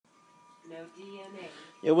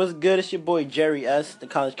Yo, what's good? It's your boy Jerry S, the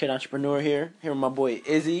college kid entrepreneur here. Here with my boy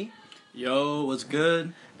Izzy. Yo, what's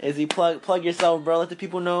good? Izzy, plug yourself, bro. Let the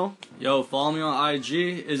people know. Yo, follow me on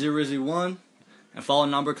IG, IzzyRizzy1, and follow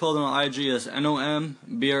Number Clothing on IG as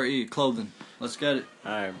NOMBRE Clothing. Let's get it.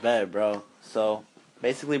 Alright, bet, bro. So,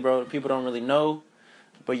 basically, bro, people don't really know,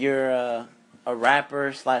 but you're a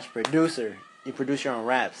rapper slash producer. You produce your own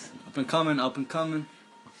raps. Up and coming, up and coming.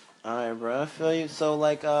 Alright, bro. I feel you. So,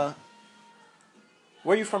 like,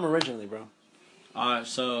 where you from originally, bro? Alright,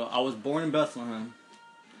 so I was born in Bethlehem,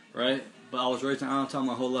 right? But I was raised in Allentown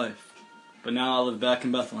my whole life. But now I live back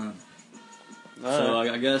in Bethlehem. So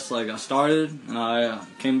I guess like I started and I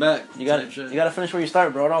came back. You gotta finish where you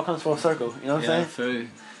started, bro. It all comes full circle. You know what I'm saying? Feel you.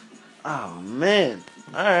 Oh man.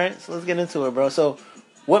 Alright, so let's get into it, bro. So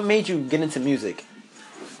what made you get into music?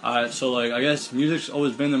 Alright, so like I guess music's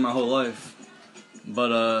always been there my whole life.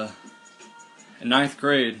 But in 9th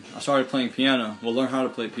grade I started playing piano. Well, learn how to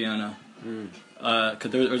play piano. Cause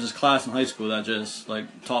there was this class in high school that just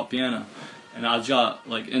like taught piano. And I just got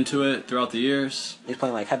like into it throughout the years. You was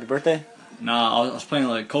playing like Happy Birthday? Nah, I was playing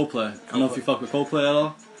like Coldplay. I don't know if you fuck with Coldplay at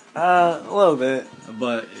all. A little bit.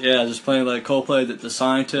 But yeah, just playing like Coldplay, the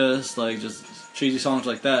Scientist, like just cheesy songs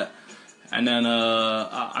like that. And then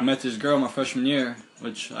I met this girl my freshman year,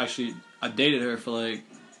 which actually I dated her for like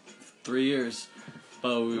 3 years.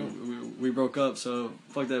 But we broke up, so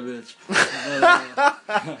fuck that bitch.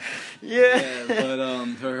 But, yeah, but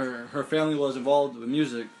her family was involved with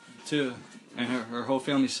music too, and her whole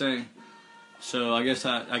family sang. So I guess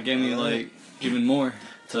that gave me like even more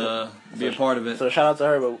to be a part of it. So shout out to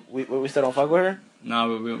her, but we still don't fuck with her? Nah,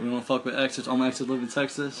 we don't fuck with exes. All my exes live in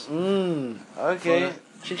Texas. Okay. But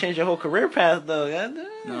she changed your whole career path though, goddamn.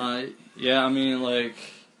 Nah, yeah, I mean like,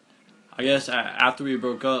 I guess after we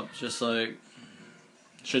broke up, just like,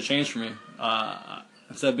 shit changed for me.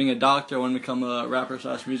 Instead of being a doctor, I wanted to become a rapper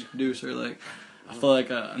slash music producer. Like, I feel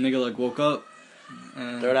like a nigga like woke up.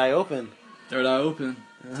 And Third eye open. Third eye open.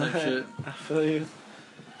 Type shit. I feel you.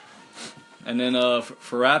 And then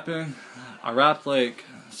for rapping, I rapped like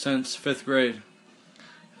since 5th grade.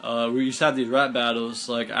 We used to have these rap battles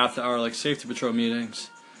like after our like safety patrol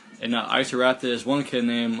meetings, and I used to rap to this one kid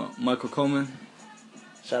named Michael Coleman.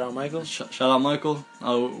 Shout out Michael. Shout out Michael.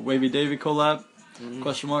 Wavy Davy collab?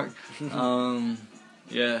 Question mark.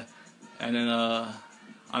 Yeah. And then I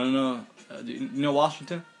don't know. You know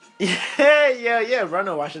Washington? Yeah, bro. I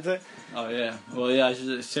know Washington. Oh yeah. Well, yeah. I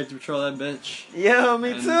should safety patrol that bitch. Yo,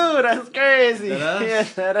 me too. That's crazy. That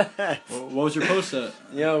ass? Yeah, that ass. What was your post at?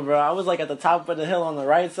 Yo, bro, I was like at the top of the hill on the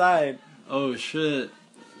right side. Oh shit.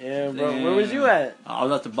 Yeah, bro. Damn. Where was you at? I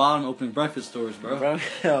was at the bottom opening breakfast stores, bro.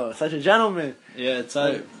 Yo, such a gentleman. Yeah, it's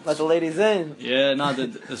like let the ladies in. Yeah, nah.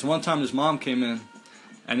 This one time, this mom came in,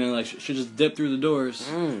 and then like she just dipped through the doors,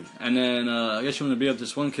 and then I guess she wanted to beat up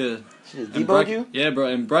this one kid. She just deboed you? Yeah, bro.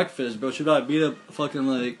 In breakfast, bro, she about beat up a fucking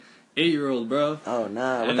like 8-year-old, bro. Oh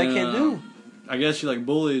nah, what that kid do? I guess she like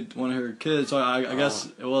bullied one of her kids, so I guess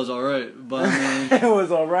it was alright. But I mean, it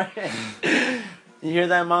was alright. You hear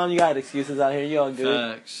that, Mom? You got excuses out here. You all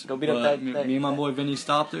good. Facts. Go beat up that. Me and my boy Vinny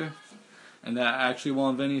stopped her, and that actually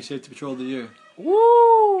won Vinny Safety Patrol of the Year.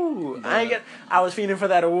 Woo! I was feeding for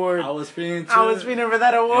that award. I was feeding too. I was feeding for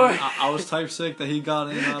that award. I was type sick that he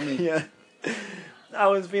got in on me. Yeah. I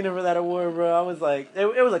was feeding for that award, bro. I was like,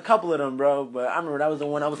 it was a couple of them, bro. But I remember that was the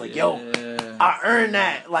one I was like, yo, I earned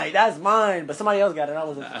that. Like, that's mine. But somebody else got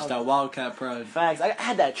it. That's that Wildcat pride. Facts. I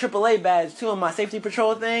had that AAA badge too on my safety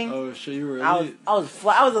patrol thing. Oh shit, you were elite. I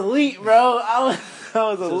was elite, bro. I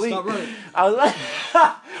was elite. Stop running. I was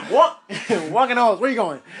like, walking on. Where you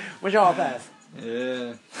going? Where's your hall pass?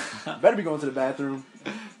 Yeah. Better be going to the bathroom.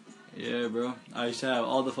 Yeah, bro. I used to have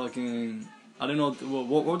all the fucking. I don't know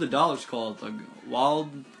what were the dollars called? Like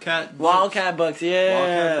Wildcat bucks? Wildcat bucks, yeah.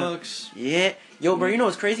 Wildcat bucks. Yeah. Yo, bro, you know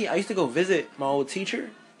what's crazy? I used to go visit my old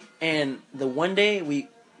teacher, and the one day we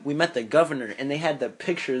met the governor, and they had the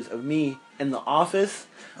pictures of me in the office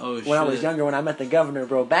when I was younger, when I met the governor,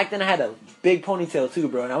 bro. Back then I had a big ponytail too,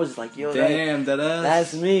 bro, and I was just like, yo, damn,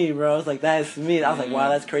 that's me, bro. I was like, that's me. I was like, wow,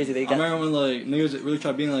 that's crazy. I remember when like niggas really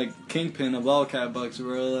tried being like kingpin of Wildcat bucks,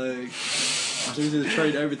 bro. Like, I used to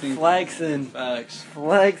trade everything. Flexing. Facts.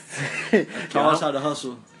 Flexing. Taught us how to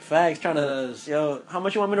hustle. Facts. Trying to, yo, how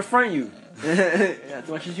much you want me to front you? As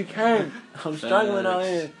much as you can. I'm struggling out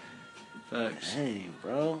here. Facts. Dang,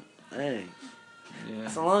 bro. Dang. Yeah.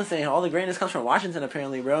 That's all I'm saying. All the greatness comes from Washington,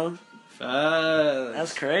 apparently, bro. Facts.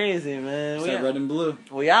 That's crazy, man. It's red and blue.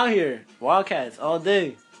 We out here. Wildcats all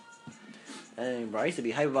day. Dang, bro. I used to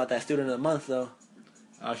be hype about that student of the month, though.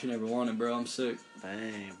 I actually never won it, bro. I'm sick.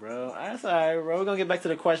 Dang, bro. That's alright, bro. We're gonna get back to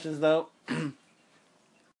the questions, though.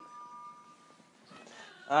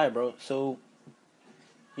 All right, bro. So,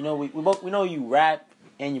 we know you rap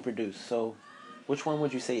and you produce. So, which one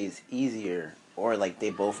would you say is easier, or like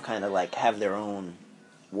they both kind of like have their own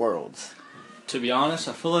worlds? To be honest,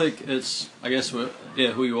 I feel like it's, I guess,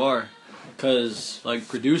 who you are. Because, like,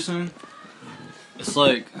 producing, it's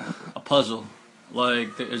like a puzzle.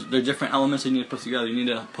 Like, there are different elements that you need to put together. You need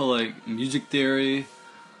to put, like, music theory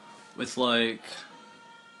with, like,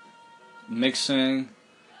 mixing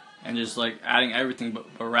and just, like, adding everything. But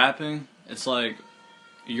rapping, it's like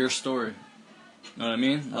your story. You know what I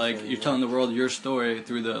mean? Like, you're telling the world your story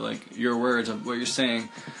through the, like, your words of what you're saying.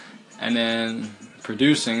 And then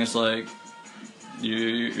producing, it's like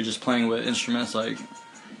you're just playing with instruments. Like,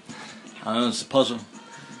 I don't know, it's a puzzle.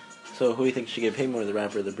 So who do you think should get paid more, the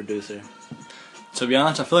rapper or the producer? To be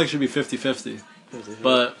honest, I feel like it should be 50-50.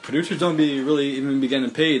 But producers don't really even be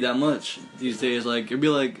getting paid that much these days. Like, it'd be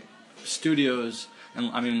like studios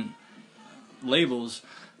and, I mean, labels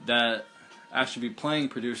that actually be playing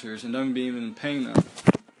producers and don't be even paying them.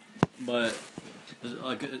 But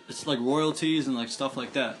it's like royalties and like stuff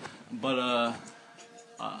like that. But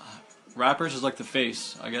rappers is like the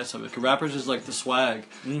face, I guess, of it. 'Cause rappers is like the swag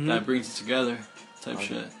that brings it together, type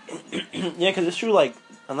shit. Yeah, because it's true. Like,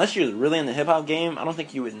 unless you're really in the hip hop game, I don't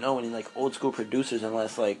think you would know any like old school producers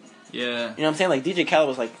unless like, yeah, you know what I'm saying? Like DJ Khaled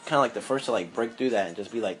was like kind of like the first to like break through that and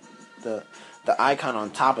just be like the icon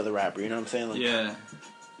on top of the rapper. You know what I'm saying? Like, yeah.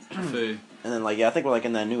 And then like, yeah, I think we're like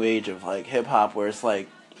in that new age of like hip hop where it's like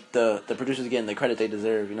the producers getting the credit they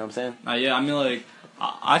deserve. You know what I'm saying? Yeah, I mean, like,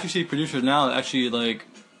 I actually see producers now that actually like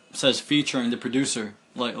says featuring the producer,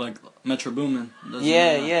 like Metro Boomin.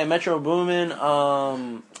 Yeah, Metro Boomin,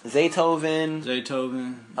 Zaytoven,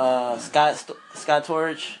 Scott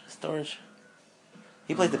Storage.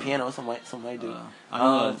 He plays the piano with some white dude. I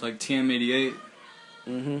know, like TM88.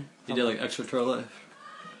 He did like Okay. Extra Trail Life.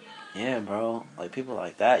 Yeah, bro. Like people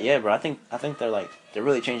like that. Yeah, bro. I think they're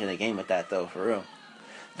really changing the game with that though, for real.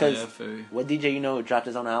 Because what DJ you know dropped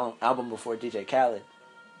his own album before DJ Khaled?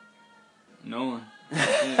 No one.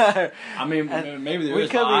 Yeah. I mean, maybe there is,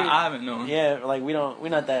 but I haven't known. Yeah, like we're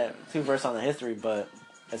not that too versed on the history, but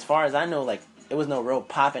as far as I know, like it was no real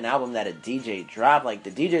popping album that a DJ dropped. Like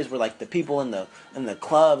the DJs were like the people in the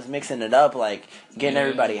clubs mixing it up, like getting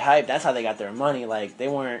everybody hyped. That's how they got their money. Like they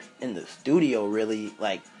weren't in the studio really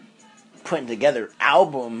like putting together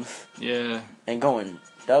albums. Yeah. And going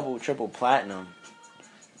double, triple platinum.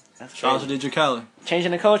 That's shout out to DJ Khaled.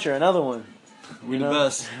 Changing the culture, another one. We the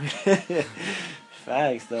best.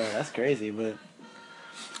 Facts, though. That's crazy, but...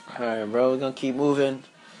 Alright, bro. We're gonna keep moving.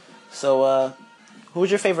 So, who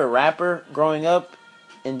was your favorite rapper growing up?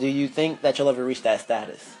 And do you think that you'll ever reach that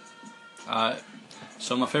status? Alright.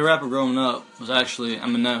 So, my favorite rapper growing up was actually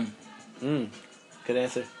Eminem. Good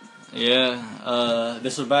answer. Yeah.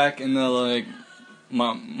 This was back in the, like...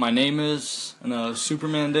 My Name Is... in the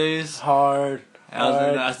Superman days. Hard.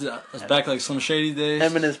 I was back like some shady days.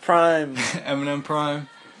 Eminem's prime. Eminem prime.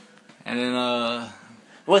 And then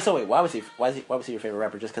wait, why was he your favorite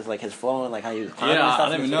rapper? Just because like his flow and like how he was climbing and stuff? I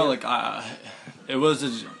didn't even know, like it was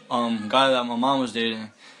this guy that my mom was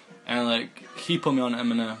dating, and like he put me on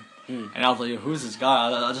Eminem. And I was like, yo, who's this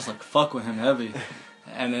guy? I just like fuck with him heavy.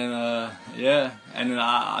 And then and then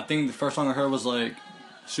I think the first song I heard was like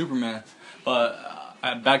Superman. But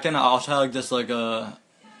back then I also had like this like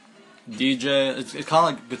DJ, it's kind of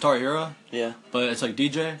like Guitar Hero. Yeah. But it's like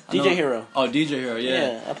DJ. DJ Hero. Oh, DJ Hero,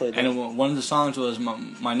 yeah. Yeah, I played that. And one of the songs was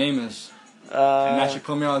My Name Is. And that should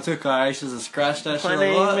put me on too, cause I used to scratch that shit. My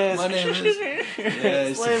name is.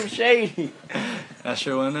 Yeah, Slim Shady. That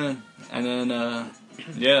shit went in. And then,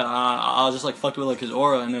 I was just like fucked with like his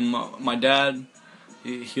aura. And then my dad,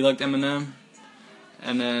 he liked Eminem.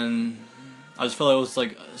 And then I just felt like it was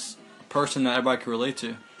like a person that everybody could relate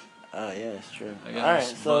to. Oh yeah, it's true. I guess. All right,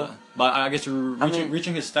 so but I guess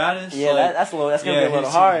reaching his status. Yeah, like, that's gonna be a little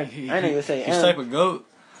hard. I didn't even say he's type of goat.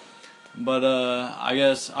 But I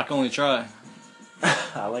guess I can only try.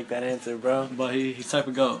 I like that answer, bro. But he's type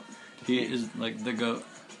of goat. He is like the goat.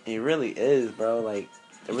 He really is, bro. Like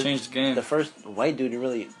he changed the game. The first white dude to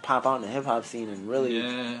really pop out in the hip hop scene and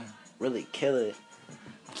really kill it.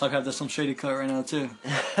 It's like I have some shady cut right now too.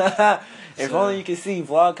 If only you could see.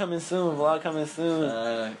 Vlog coming soon.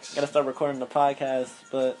 Thanks. Gotta start recording the podcast,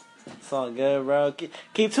 but it's all good, bro.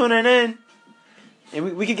 Keep tuning in,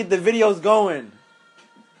 and we can get the videos going.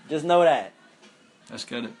 Just know that. Let's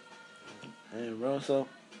get it. Yeah, bro. So,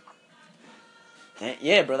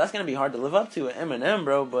 yeah, bro. That's gonna be hard to live up to at Eminem,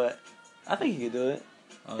 bro. But I think you can do it.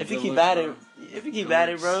 If you keep at it,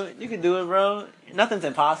 bro, you can do it, bro. Nothing's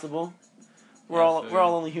impossible. We're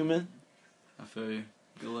all only human. I feel you.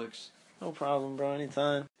 Good looks. No problem, bro.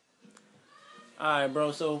 Anytime. Alright,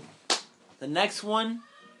 bro, so the next one,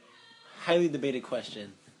 highly debated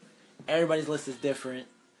question. Everybody's list is different.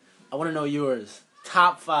 I want to know yours.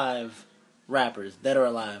 Top 5 rappers, dead or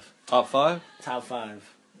alive. Top 5? Top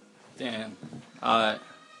 5. Damn. Alright.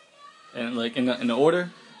 And like in the order?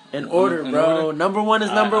 In order, bro. Order? Number 1 is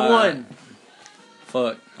number 1.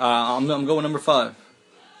 Fuck. I'm going number 5.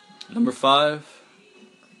 Number 5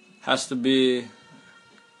 has to be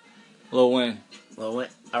Lil Wayne. Lil Wayne.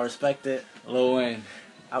 I respect it. Lil Wayne.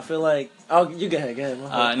 I feel like... Oh, you go ahead. Go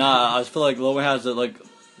ahead. Nah, I just feel like Lil Wayne has the, like,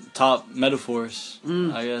 top metaphors.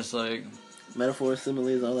 I guess, like... Metaphors,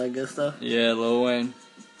 similes, all that good stuff? Yeah, Lil Wayne.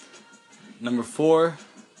 Number 4...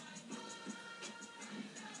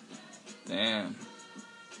 Damn.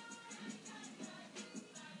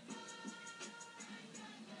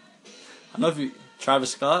 I don't know if you...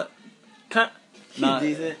 Travis Scott? He's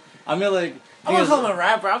decent. I mean, like... I don't call him a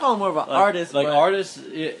rapper. I call him more of an artist. Like, artist?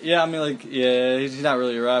 Yeah, I mean, like, yeah, he's not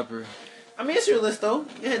really a rapper. I mean, it's your list, though.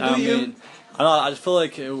 Yeah, do you? Mean, I don't know, I just feel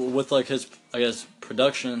like with, like, his, I guess,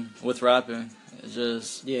 production with rapping, it's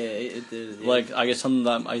just... Yeah, it did. Yeah. Like, I guess something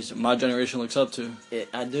that my generation looks up to.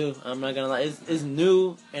 I do. I'm not gonna lie. It's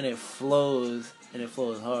new, and it flows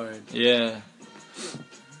hard. Yeah.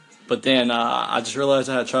 But then, I just realized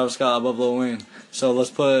I had Travis Scott above Lil Wayne. So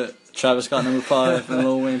let's put Travis Scott number 5 and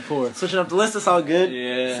Lil Wayne 4. Switching up the list, it's all good.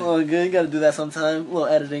 Yeah. It's all good. You gotta do that sometime. A little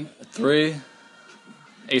editing. 3,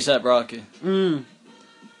 A$AP Rocky.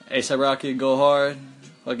 A$AP Rocky, Go Hard.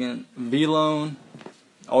 Fucking V-Lone.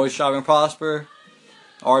 Always Strive and Prosper.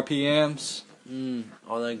 RPMs.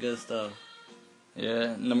 All that good stuff.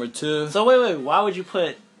 Yeah, number 2. So wait, why would you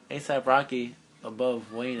put A$AP Rocky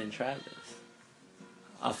above Wayne and Travis?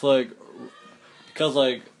 I feel like, because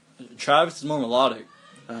like, Travis is more melodic.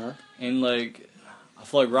 And like, I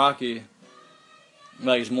feel like Rocky,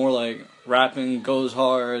 like, is more like rapping, goes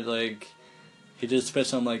hard, like, he just spits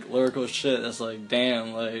some like lyrical shit that's like,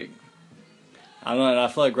 damn, like, I don't know, and I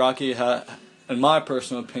feel like Rocky in my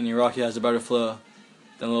personal opinion, Rocky has a better flow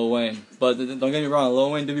than Lil Wayne. But don't get me wrong,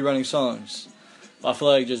 Lil Wayne do be writing songs. I feel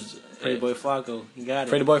like just... Pretty Boy Flacco, you got it.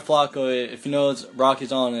 Pretty Boy Flacco, if you know it's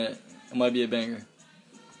Rocky's on it, it might be a banger.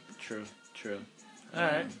 True.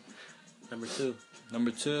 Alright. Number 2. Number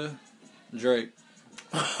 2, Drake.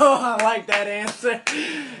 Oh, I like that answer.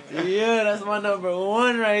 Yeah, that's my number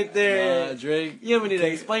 1 right there. Drake. You don't need to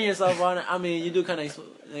explain yourself on it. I mean, you do kind of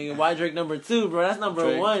explain. Why Drake number 2, bro? That's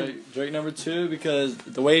number 1. Drake number 2 because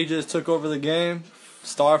the way he just took over the game,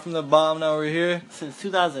 start from the bottom, now we're here. Since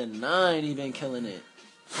 2009, he been killing it.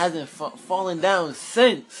 Hasn't fallen down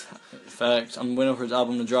since. Facts. I'm waiting for his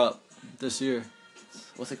album to drop this year.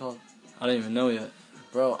 What's it called? I don't even know yet.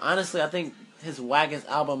 Bro, honestly, I think his wackest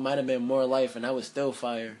album might have been More Life, and that was still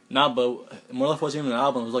fire. Nah, but More Life wasn't even an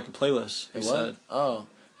album. It was like a playlist. It was? Oh.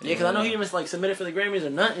 Yeah, because I know he didn't like submit it for the Grammys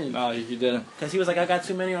or nothing. Nah, he didn't. Because he was like, I got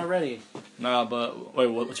too many already. Nah, but wait,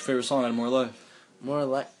 what's your favorite song out of More Life? More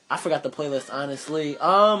Life. I forgot the playlist, honestly.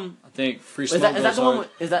 I think Free Smoke. Is that the one?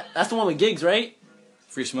 That's the one with Gigs, right?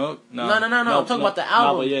 Free Smoke? No. I'm talking about the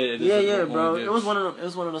album. No, but yeah, bro. It was one of them. It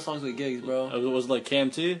was one of the songs with Gigs, bro. It was like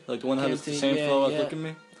KMT, like the one that had the same flow as Look at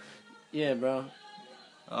Me. Yeah, bro.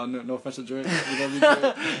 No offense to Drake. We love you,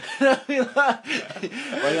 Drake. Why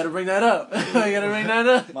you gotta bring that up?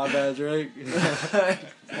 My bad, Drake.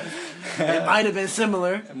 It might have been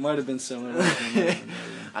similar. It might have been similar.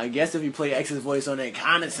 I guess if you play X's voice on it, it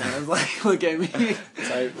kind of sounds like, look at me.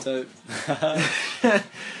 Type.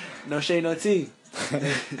 No shade, no tea.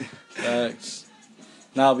 Facts.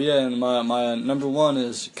 Nah, but yeah, and my number 1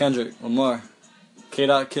 is Kendrick Lamar.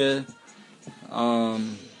 K-Dot Kid.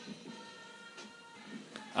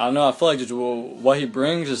 I don't know, I feel like just what he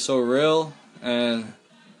brings is so real and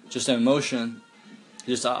just emotion.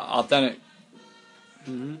 Just authentic.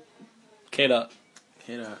 K-Dot.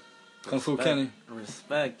 Kung Fu Kenny.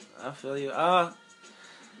 Respect. I feel you. I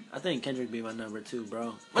think Kendrick be my number 2,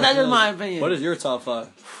 bro. But that's just my opinion. What is your top 5?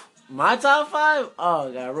 My top 5?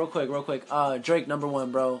 Oh, God, real quick. Drake, number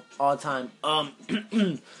 1, bro. All time.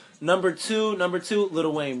 Number two,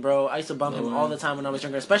 Lil Wayne, bro. I used to bump him all the time when I was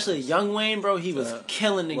younger. Especially Young Wayne, bro. He was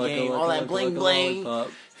killing the game. All that bling bling.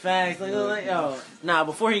 Facts. Yo. Nah,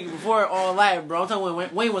 before all that, bro. I'm talking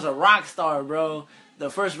when Wayne was a rock star, bro. The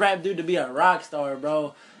first rap dude to be a rock star,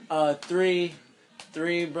 bro. 3,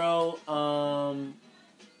 bro.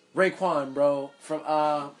 Raekwon, bro.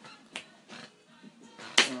 From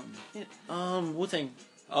Wu-Tang.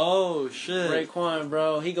 Oh shit. Raekwon,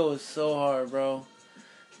 bro. He goes so hard, bro.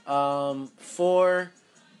 4,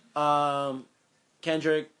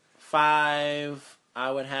 Kendrick. 5,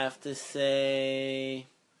 I would have to say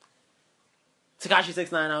Tekashi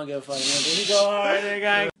 6ix9ine. I don't give a fuck. He go hard, that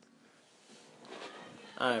guy.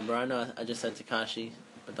 Alright, bro. I know I just said Tekashi,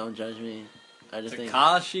 but don't judge me. I just think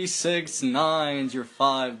Tekashi 6ix9ine's your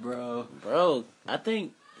 5, bro. Bro, I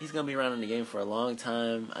think he's gonna be around in the game for a long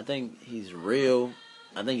time. I think he's real.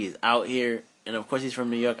 I think he's out here, and of course he's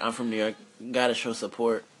from New York. I'm from New York. Gotta show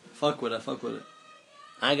support. Fuck with it.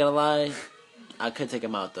 I ain't gonna lie. I could take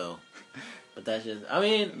him out though, but that's just. I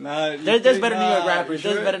mean, there's better New York rappers.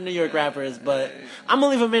 There's better New York rappers, but I'm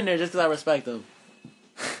gonna leave him in there just because I respect him.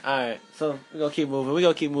 All right, so we gonna keep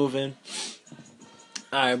moving.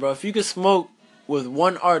 All right, bro. If you could smoke with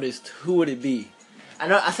one artist, who would it be? I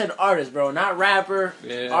know I said artist, bro, not rapper.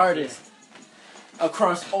 Artist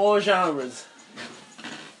across all genres.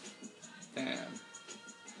 Damn.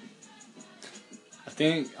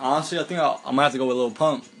 Honestly, I'm gonna have to go with Lil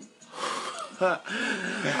Pump.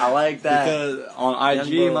 I like that. Because on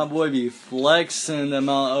IG, my boy be flexing the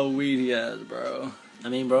amount of weed he has, bro. I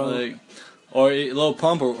mean, bro. Like, or Lil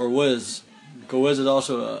Pump or Wiz. Because Wiz is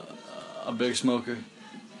also a big smoker.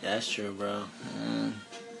 Yeah, that's true, bro.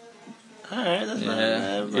 Alright, that's not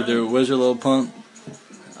bad, bro. Either Wiz or Lil Pump.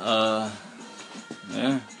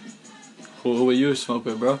 Yeah. Who would you smoke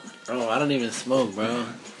with, bro? Bro, I don't even smoke, bro.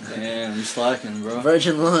 Damn, you slacking, bro.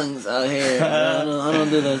 Virgin lungs out here, bro. I don't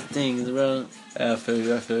do those things, bro. Yeah, I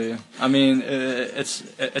feel you. I mean, it's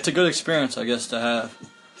a good experience, I guess, to have.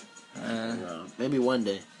 Bro, maybe one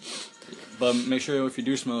day. But make sure if you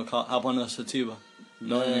do smoke, hop on a sativa.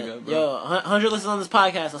 No nigga, bro. Yo, 100 listeners on this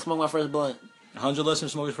podcast, I'll smoke my first blunt. 100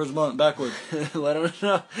 listeners smoke his first blunt backward. Let them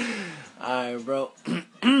know. Alright, bro.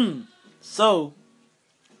 So,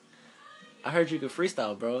 I heard you could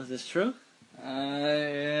freestyle, bro. Is this true?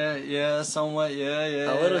 Yeah, somewhat,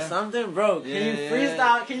 yeah. A little something, bro. Can you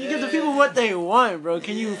freestyle? Can you give the people what they want, bro?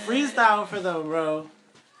 Can you freestyle for them, bro?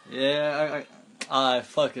 Yeah,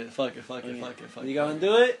 fuck it. You gonna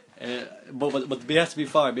do it? But the beat has to be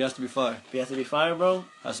fire. Beat has to be fire, bro.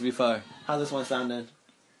 Has to be fire. How's this one sound then?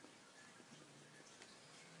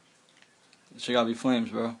 Shit gotta be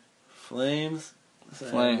flames, bro. Flames.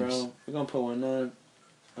 Flames, bro. We're gonna put one on.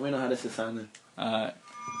 Let me know how this is sounding. Alright.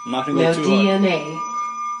 I'm not gonna go too DNA.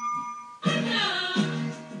 hard.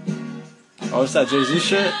 Oh, it's that Jay-Z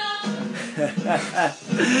shit?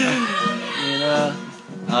 You know?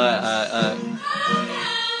 Alright. Alright.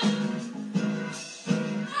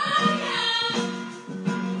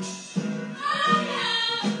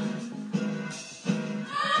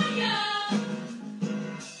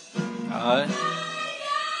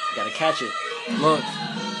 Gotta catch it. Look.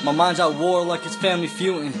 My mind's at war like it's family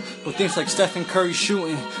feuding, but things like Stephen Curry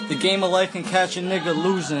shooting. The game of life can catch a nigga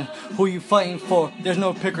losing. Who you fighting for? There's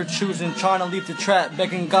no pick or choosing. Trying to leave the trap,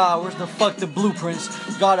 begging God, where's the fuck the blueprints?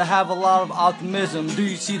 Gotta have a lot of optimism. Do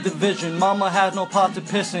you see the vision? Mama has no pot to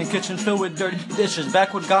piss in. Kitchen filled with dirty dishes.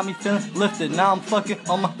 Back what got me feeling lifted. Now I'm fucking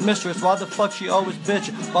on my mistress. Why the fuck she always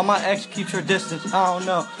bitching? While my ex keeps her distance. I don't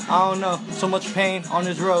know. So much pain on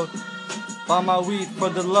this road. Buy my weed for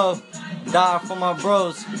the love. Die for my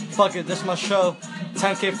bros. Fuck it, this my show.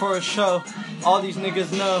 10K for a show. All these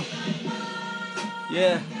niggas know.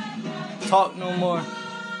 Yeah. Talk no more.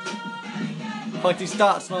 Fuck these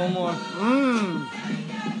thoughts no more.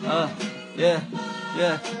 Yeah.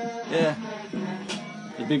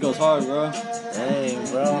 The beat goes hard, bro. Dang,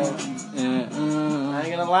 bro. Yeah. I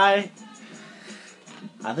ain't gonna lie.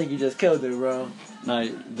 I think you just killed it, bro. Nah,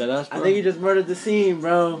 deadass, bro. I think you just murdered the scene,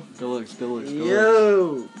 bro. Good looks.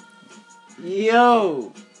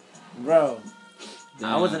 Yo, bro. Damn.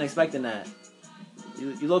 I wasn't expecting that.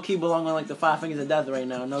 You low key belong on like the 5 fingers of death right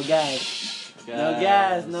now. No gas. No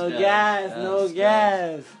gas.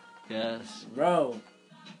 Bro,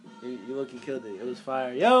 you low key killed it. It was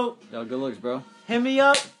fire. Yo, good looks, bro. hit me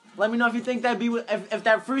up. Let me know if you think that if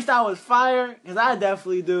that freestyle was fire, cause I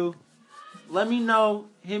definitely do. Let me know.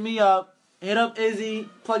 Hit me up. Hit up Izzy.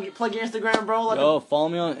 Plug your Instagram, bro. Yo, follow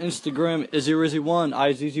me on Instagram, IzzyRizzy1,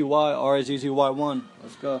 IZZY1.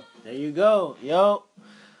 Let's go. There you go. Yo,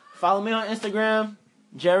 follow me on Instagram,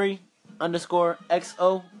 Jerry_XO_.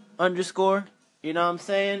 You know what I'm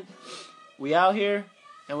saying? We out here,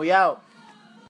 and we out.